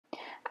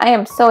I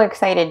am so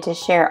excited to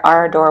share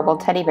our adorable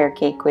teddy bear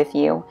cake with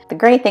you. The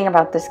great thing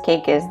about this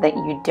cake is that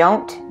you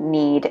don't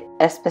need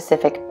a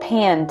specific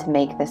pan to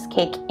make this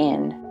cake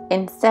in.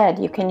 Instead,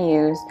 you can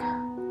use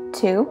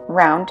 2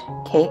 round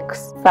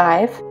cakes,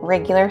 5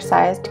 regular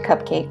sized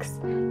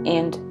cupcakes,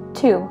 and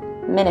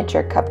 2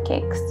 miniature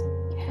cupcakes.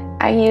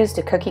 I used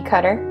a cookie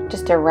cutter,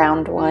 just a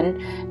round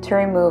one, to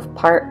remove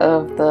part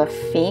of the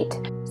feet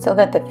so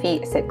that the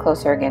feet sit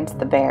closer against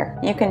the bear.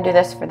 You can do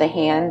this for the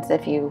hands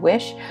if you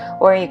wish,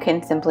 or you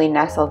can simply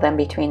nestle them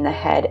between the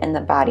head and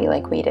the body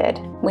like we did.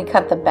 We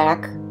cut the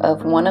back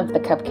of one of the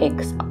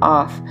cupcakes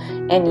off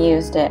and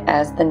used it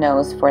as the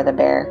nose for the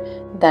bear,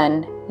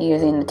 then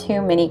using the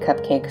 2 mini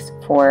cupcakes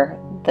for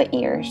the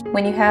ears.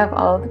 When you have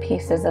all the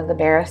pieces of the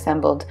bear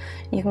assembled,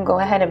 you can go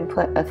ahead and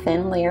put a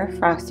thin layer of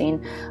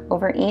frosting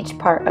over each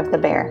part of the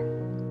bear.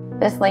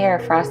 This layer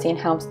of frosting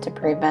helps to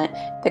prevent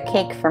the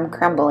cake from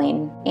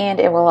crumbling, and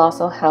it will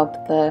also help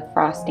the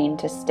frosting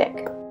to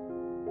stick.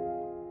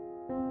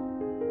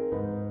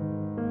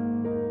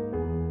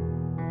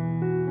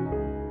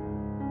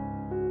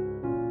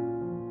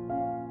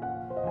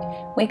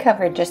 We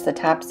covered just the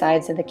top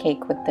sides of the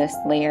cake with this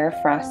layer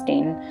of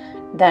frosting.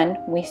 Then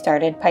we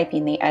started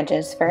piping the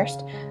edges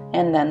first,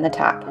 and then the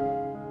top.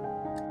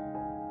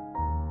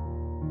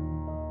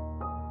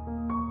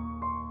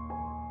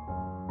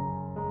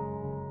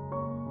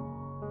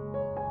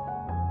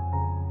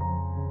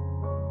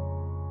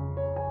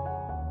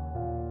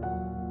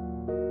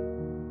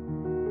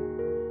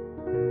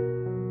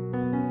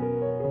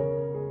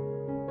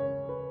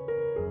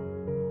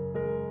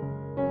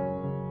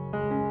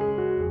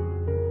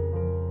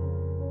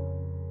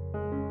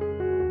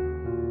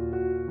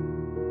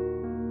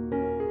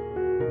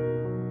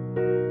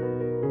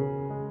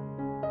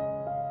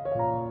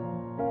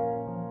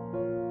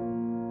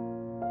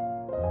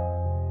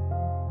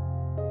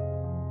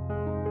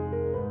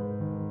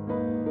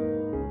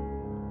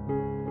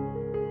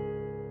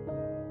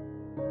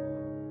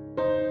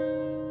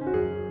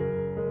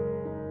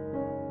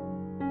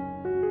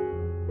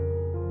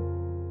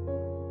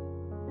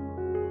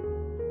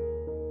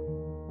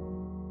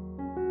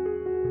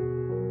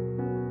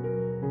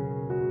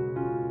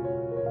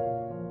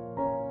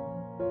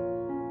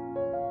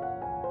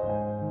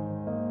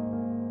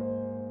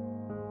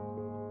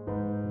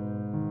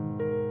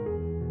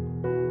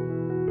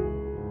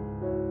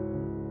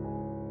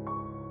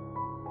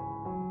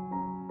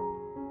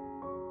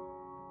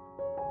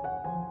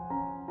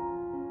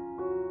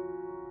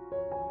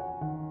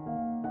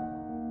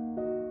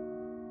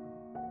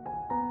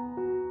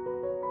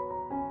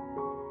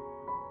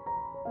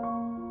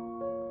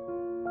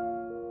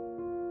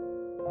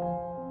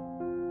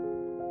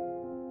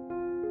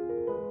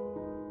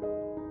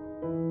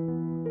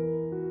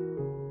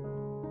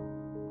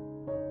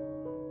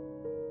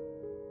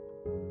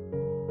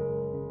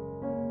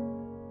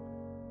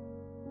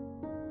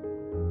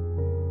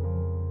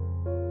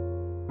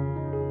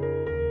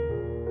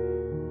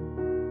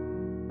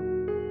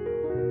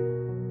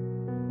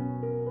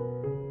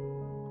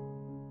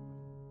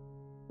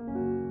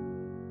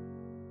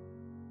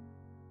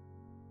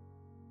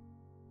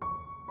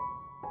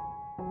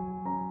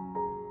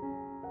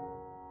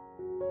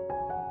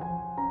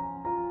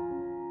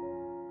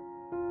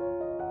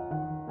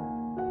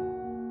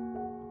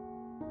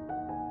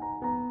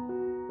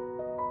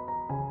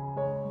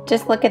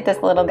 Just look at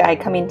this little guy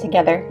coming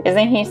together.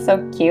 Isn't he so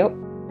cute?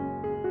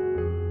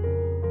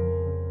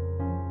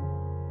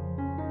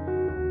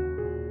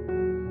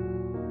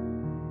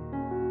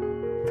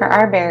 For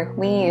our bear,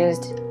 we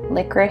used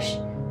licorice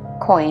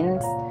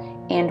coins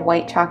and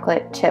white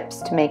chocolate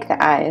chips to make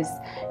the eyes.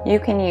 You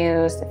can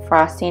use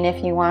frosting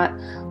if you want,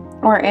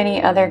 or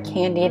any other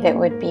candy that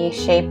would be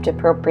shaped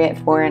appropriate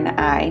for an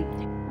eye.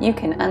 You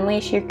can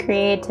unleash your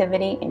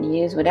creativity and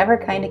use whatever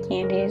kind of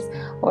candies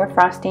or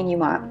frosting you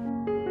want.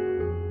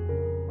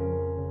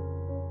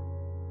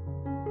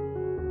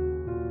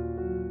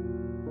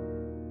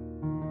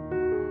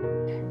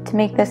 To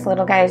make this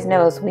little guy's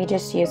nose, we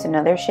just used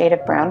another shade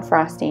of brown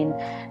frosting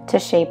to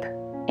shape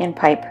and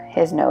pipe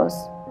his nose.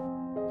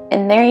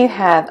 And there you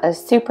have a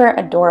super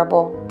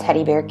adorable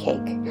teddy bear cake.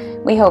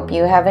 We hope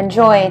you have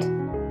enjoyed.